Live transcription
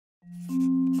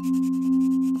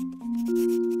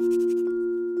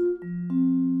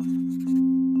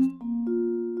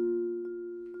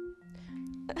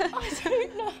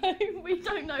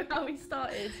know how we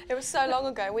started. It was so long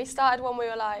ago. We started when we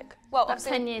were like, well, about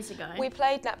 10 years ago. We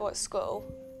played netball at school,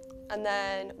 and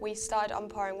then we started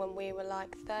umpiring when we were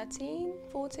like 13,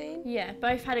 14. Yeah,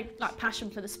 both had a passion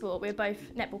for the sport. We were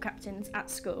both netball captains at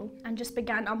school and just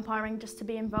began umpiring just to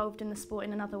be involved in the sport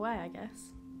in another way, I guess.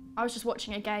 I was just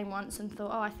watching a game once and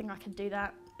thought, oh, I think I could do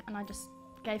that, and I just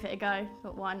gave it a go.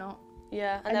 Thought, why not?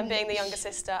 Yeah, and then being the younger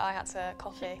sister, I had to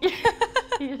copy.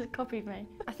 You just copied me.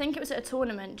 I think it was at a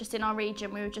tournament just in our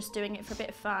region. We were just doing it for a bit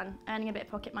of fun, earning a bit of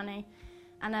pocket money.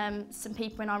 And some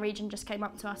people in our region just came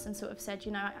up to us and sort of said,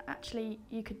 you know, actually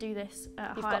you could do this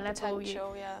at a higher level.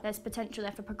 Potential, yeah. There's potential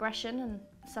there for progression, and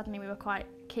suddenly we were quite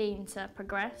keen to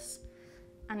progress,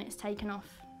 and it's taken off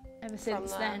ever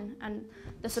since then. And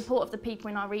the support of the people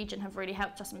in our region have really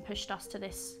helped us and pushed us to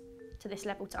this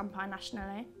level to umpire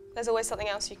nationally. There's always something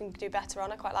else you can do better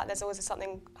on. I quite like there's always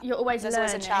something. You're always learning.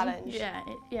 There's always a challenge. Yeah,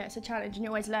 it's a challenge, and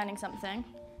you're always learning something.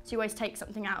 So you always take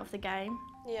something out of the game.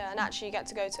 Yeah, and actually you get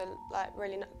to go to like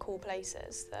really cool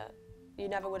places that you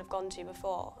never would have gone to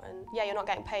before. And yeah, you're not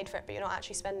getting paid for it, but you're not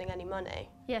actually spending any money.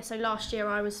 Yeah, so last year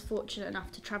I was fortunate enough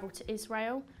to travel to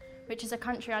Israel, which is a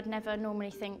country I'd never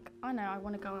normally think, I know I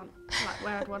want to go on, like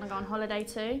where I'd want to go on holiday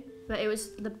to. But it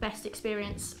was the best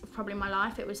experience of probably my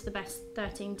life. It was the best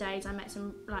 13 days. I met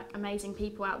some like amazing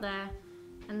people out there,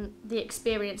 and the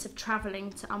experience of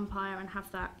travelling to umpire and have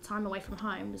that time away from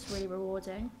home was really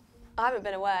rewarding. I haven't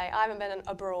been away. I haven't been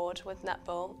abroad with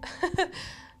netball,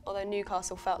 although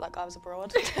Newcastle felt like I was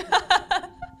abroad.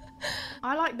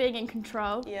 I like being in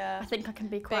control. Yeah. I think I can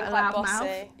be quite being a quite loud bossy.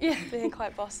 mouth. Yeah. Being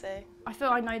quite bossy. I feel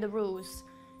I know the rules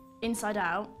inside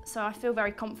out, so I feel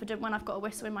very confident when I've got a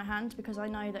whistle in my hand, because I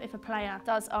know that if a player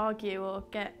does argue or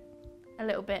get a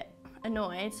little bit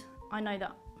annoyed, I know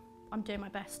that I'm doing my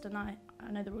best and I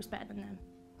know the rules better than them,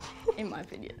 in my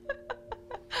opinion.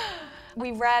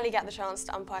 We rarely get the chance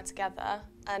to umpire together,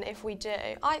 and if we do,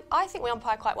 I think we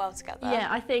umpire quite well together. Yeah,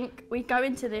 I think we go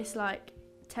into this like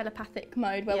telepathic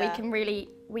mode where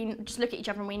we just look at each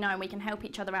other and we know, and we can help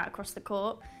each other out across the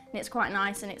court, and it's quite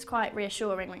nice and it's quite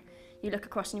reassuring when you look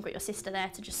across and you've got your sister there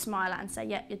to just smile at and say,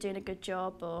 yeah, you're doing a good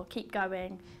job, or keep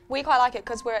going. We quite like it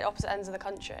because we're at opposite ends of the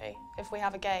country. If we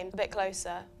have a game a bit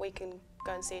closer, we can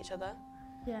go and see each other.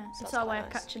 Yeah, so it's our way of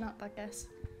catching up, I guess.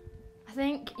 I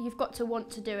think you've got to want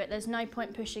to do it. There's no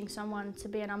point pushing someone to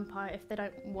be an umpire if they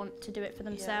don't want to do it for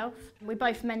themselves. Yeah. We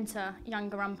both mentor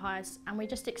younger umpires, and we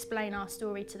just explain our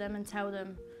story to them and tell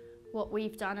them what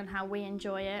we've done and how we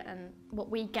enjoy it and what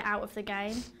we get out of the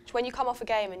game. When you come off a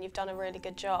game and you've done a really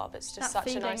good job, it's just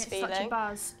such a nice feeling. It's such a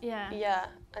buzz, yeah. Yeah,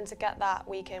 and to get that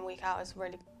week in, week out is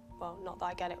really, well, not that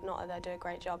I get it, not that I do a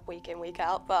great job week in, week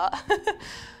out, but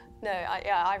no,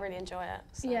 I really enjoy it.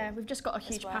 So yeah, we've just got a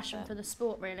huge passion for the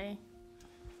sport, really.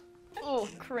 Oh,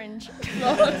 cringe.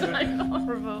 That's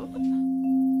horrible.